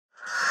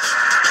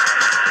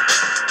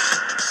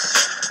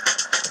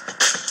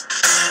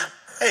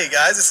Hey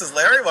guys, this is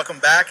Larry. Welcome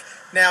back.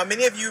 Now,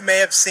 many of you may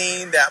have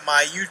seen that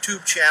my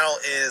YouTube channel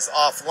is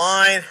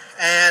offline,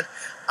 and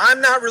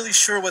I'm not really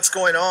sure what's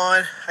going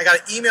on. I got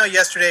an email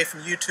yesterday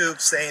from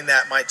YouTube saying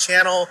that my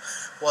channel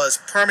was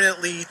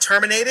permanently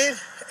terminated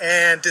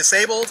and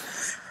disabled,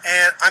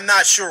 and I'm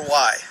not sure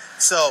why.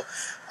 So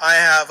I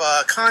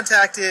have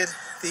contacted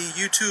the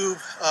YouTube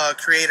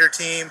creator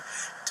team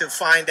to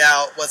find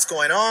out what's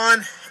going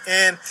on,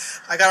 and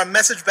I got a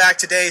message back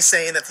today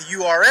saying that the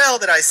URL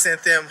that I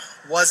sent them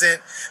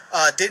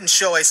didn't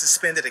show a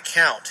suspended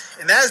account,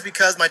 and that is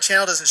because my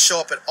channel doesn't show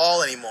up at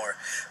all anymore.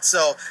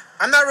 So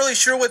I'm not really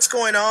sure what's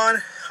going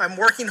on. I'm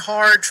working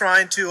hard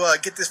trying to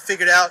get this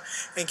figured out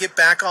and get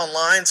back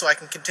online so I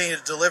can continue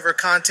to deliver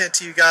content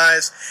to you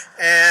guys.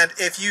 And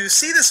if you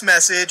see this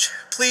message,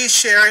 please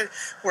share it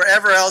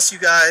wherever else you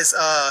guys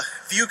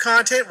view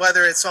content,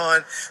 whether it's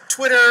on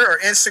Twitter or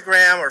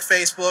Instagram or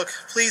Facebook.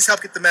 Please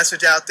help get the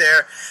message out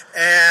there,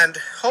 and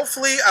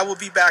hopefully I will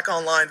be back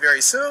online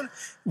very soon.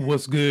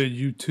 What's good,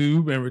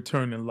 YouTube and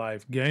returning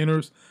life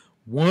gainers?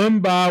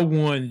 One by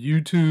one,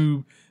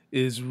 YouTube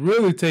is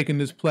really taking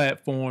this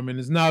platform, and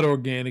it's not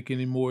organic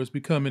anymore. It's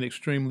becoming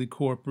extremely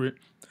corporate.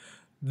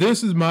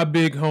 This is my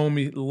big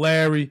homie,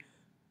 Larry,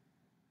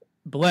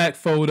 Black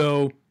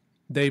Photo.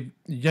 They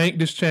yanked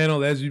this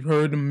channel, as you've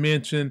heard him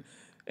mention.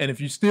 And if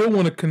you still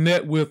want to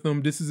connect with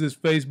him, this is his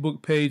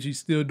Facebook page. He's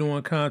still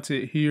doing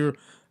content here.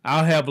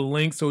 I'll have a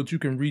link so that you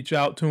can reach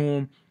out to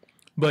him.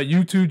 But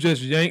YouTube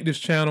just yanked this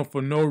channel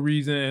for no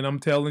reason, and I'm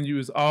telling you,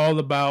 it's all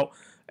about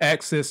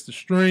access to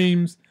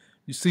streams.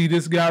 You see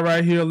this guy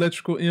right here,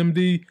 Electrical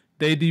MD,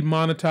 they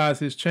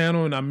demonetized his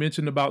channel, and I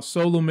mentioned about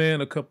Solo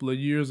Man a couple of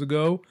years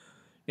ago.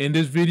 In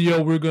this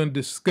video, we're going to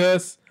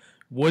discuss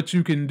what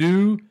you can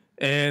do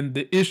and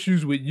the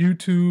issues with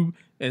YouTube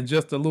and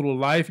just a little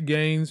life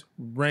gains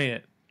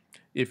rant.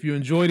 If you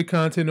enjoy the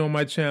content on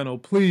my channel,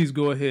 please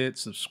go ahead,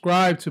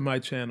 subscribe to my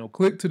channel,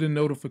 click to the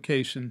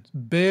notifications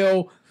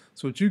bell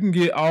so that you can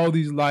get all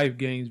these life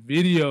gains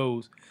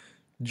videos.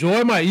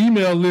 Join my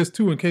email list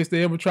too in case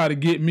they ever try to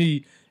get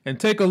me, and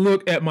take a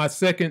look at my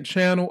second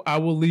channel. I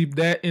will leave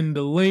that in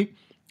the link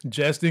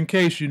just in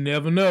case, you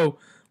never know.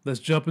 Let's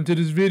jump into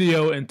this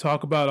video and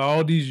talk about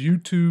all these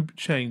YouTube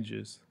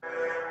changes.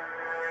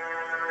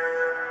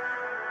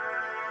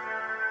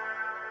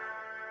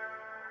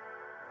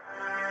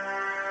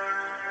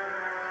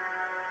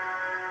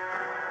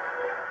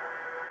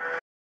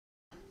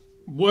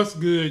 What's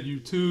good,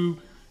 YouTube?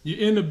 You're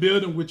in the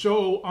building with your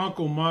old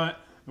Uncle Mont,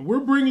 and we're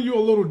bringing you a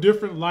little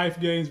different life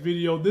gains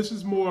video. This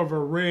is more of a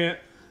rant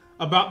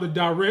about the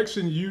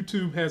direction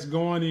YouTube has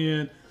gone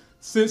in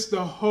since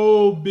the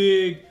whole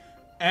big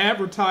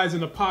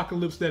advertising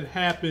apocalypse that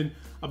happened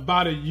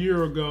about a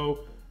year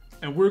ago,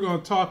 and we're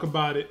going to talk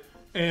about it.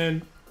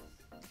 And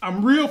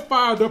I'm real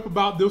fired up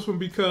about this one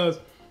because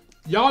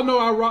y'all know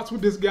I rocks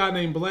with this guy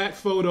named Black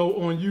Photo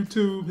on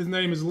YouTube. His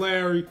name is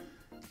Larry.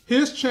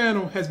 His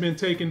channel has been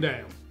taken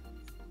down.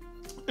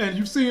 And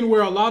you've seen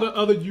where a lot of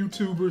other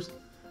YouTubers,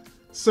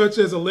 such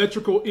as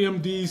Electrical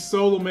MD,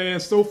 Solo Man,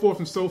 so forth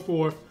and so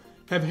forth,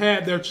 have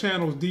had their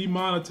channels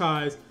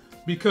demonetized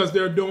because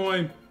they're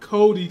doing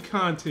Kodi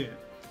content.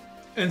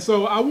 And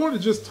so I want to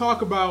just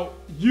talk about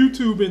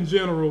YouTube in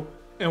general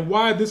and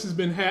why this has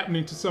been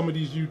happening to some of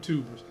these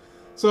YouTubers.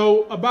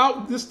 So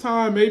about this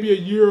time, maybe a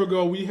year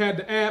ago, we had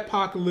the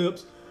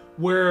adpocalypse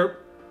where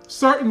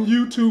certain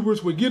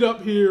YouTubers would get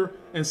up here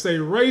and say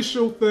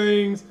racial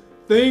things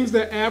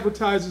that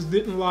advertisers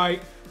didn't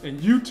like, and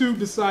YouTube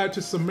decided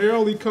to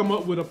summarily come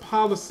up with a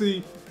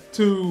policy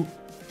to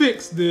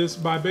fix this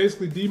by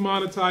basically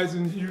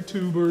demonetizing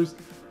YouTubers,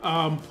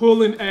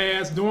 pulling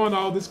ads, doing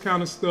all this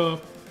kind of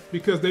stuff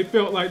because they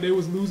felt like they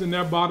was losing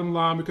their bottom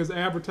line because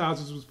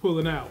advertisers was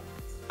pulling out.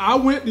 I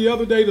went the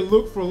other day to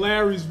look for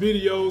Larry's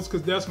videos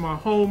because that's my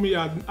homie.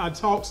 I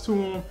talked to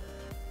him.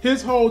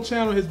 His whole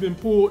channel has been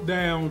pulled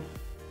down.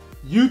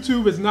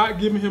 YouTube has not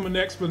given him an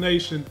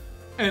explanation,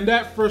 and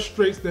that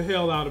frustrates the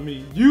hell out of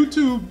me.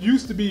 YouTube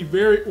used to be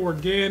very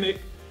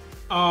organic,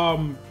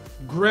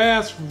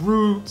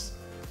 grassroots.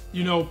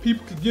 You know,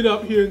 people could get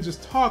up here and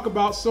just talk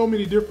about so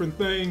many different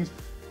things.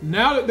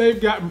 Now that they've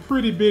gotten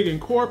pretty big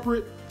and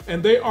corporate,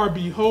 and they are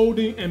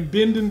beholding and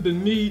bending the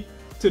knee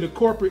to the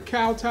corporate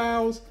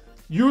kowtows,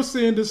 you're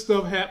seeing this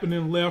stuff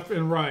happening left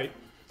and right.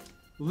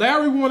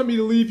 Larry wanted me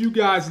to leave you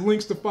guys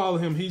links to follow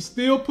him. He's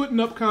still putting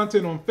up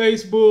content on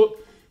Facebook.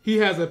 He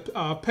has a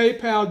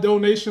PayPal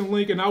donation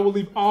link, and I will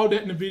leave all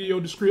that in the video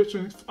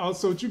description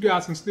so that you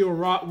guys can still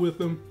rock with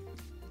him.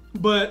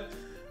 But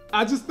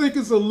I just think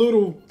it's a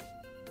little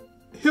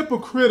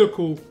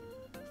hypocritical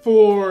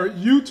for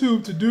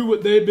YouTube to do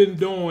what they've been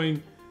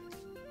doing,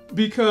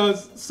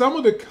 because some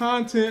of the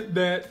content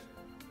that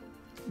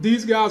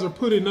these guys are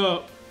putting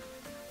up,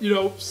 you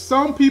know,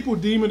 some people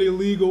deem it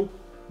illegal,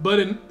 but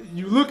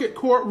you look at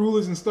court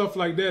rulings and stuff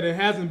like that, it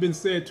hasn't been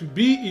said to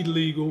be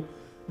illegal.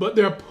 But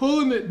they're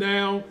pulling it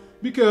down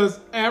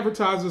because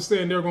advertisers are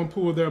saying they're going to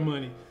pull their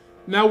money.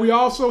 Now, we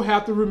also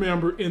have to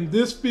remember, in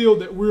this field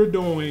that we're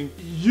doing,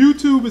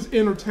 YouTube is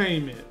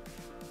entertainment.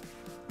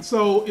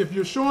 So if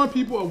you're showing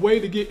people a way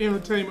to get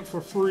entertainment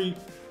for free,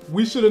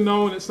 we should have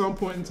known at some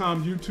point in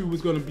time YouTube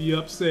was going to be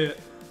upset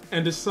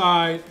and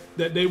decide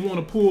that they want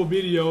to pull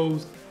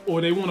videos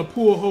or they want to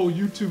pull whole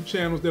YouTube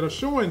channels that are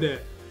showing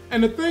that.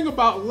 And the thing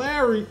about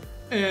Larry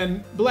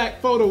and Black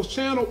Photo's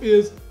channel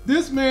is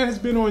this man has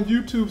been on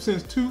YouTube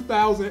since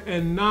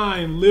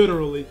 2009,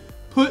 literally,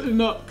 putting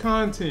up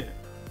content.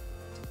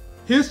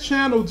 His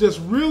channel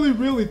just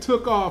really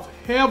took off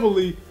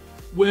heavily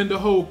when the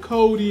whole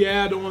Kodi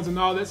add-ons and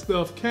all that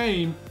stuff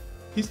came.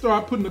 He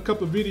started putting a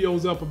couple of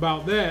videos up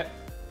about that.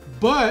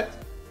 But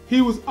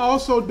he was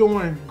also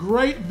doing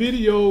great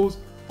videos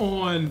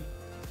on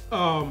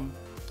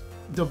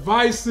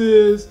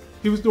devices.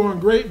 He was doing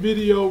great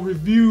video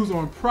reviews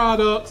on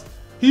products.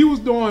 He was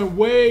doing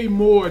way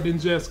more than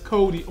just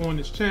Kodi on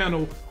his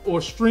channel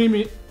or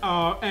streaming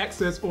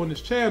access on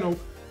his channel.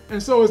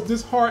 And so it's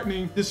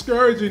disheartening,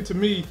 discouraging to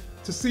me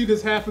to see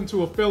this happen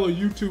to a fellow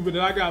YouTuber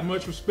that I got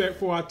much respect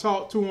for. I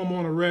talk to him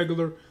on a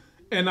regular,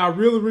 and I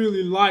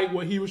really like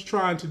what he was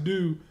trying to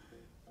do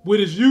with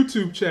his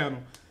YouTube channel.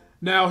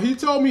 Now, he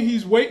told me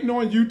he's waiting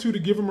on YouTube to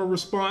give him a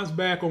response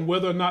back on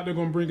whether or not they're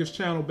going to bring his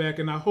channel back,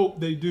 and I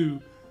hope they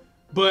do.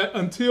 But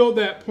until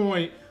that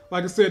point,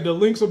 like I said, the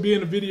links will be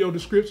in the video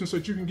description so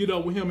that you can get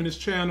up with him and his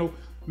channel,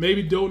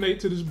 maybe donate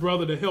to this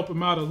brother to help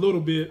him out a little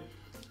bit.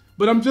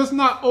 But I'm just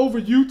not over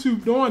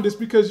YouTube doing this,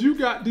 because you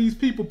got these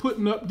people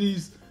putting up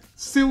these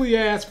silly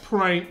ass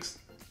pranks,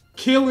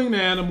 killing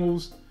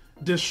animals,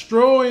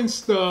 destroying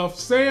stuff,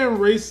 saying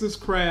racist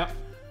crap.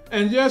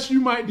 And yes,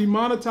 you might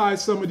demonetize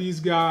some of these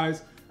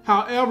guys.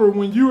 However,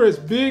 when you're as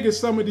big as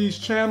some of these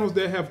channels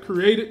that have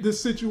created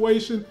this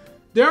situation,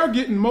 they're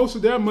getting most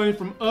of their money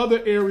from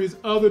other areas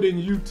other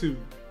than YouTube.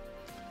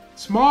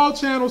 Small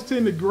channels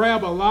tend to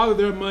grab a lot of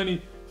their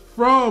money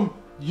from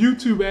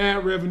YouTube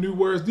ad revenue,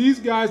 whereas these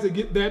guys that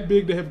get that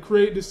big that have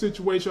created this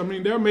situation, I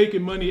mean, they're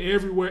making money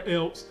everywhere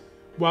else,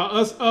 while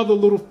us other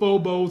little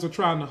phobos are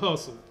trying to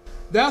hustle.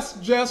 That's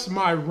just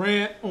my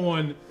rant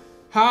on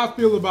how I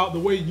feel about the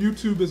way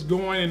YouTube is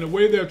going and the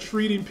way they're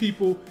treating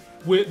people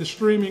with the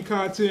streaming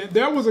content.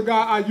 There was a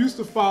guy I used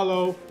to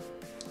follow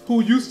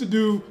who used to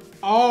do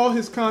all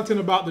his content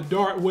about the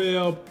dark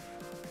web,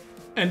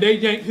 and they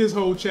yanked his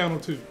whole channel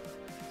too.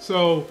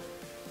 So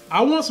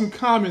I want some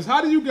comments.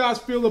 How do you guys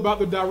feel about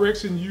the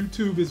direction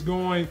YouTube is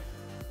going,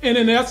 and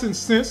in essence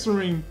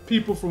censoring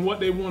people from what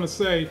they want to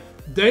say?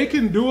 They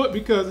can do it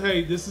because,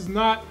 hey, this is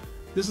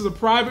a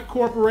private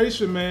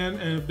corporation, man,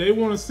 and if they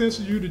want to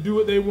censor you to do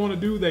what they want to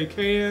do, they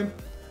can.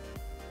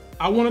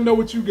 I want to know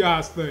what you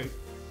guys think.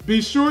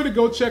 Be sure to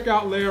go check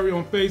out Larry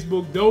on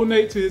Facebook.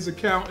 Donate to his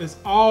account. It's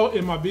all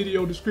in my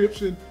video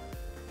description.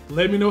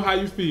 Let me know how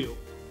you feel.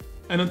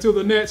 And until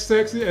the next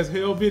sexy as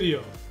hell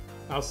video,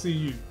 I'll see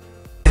you.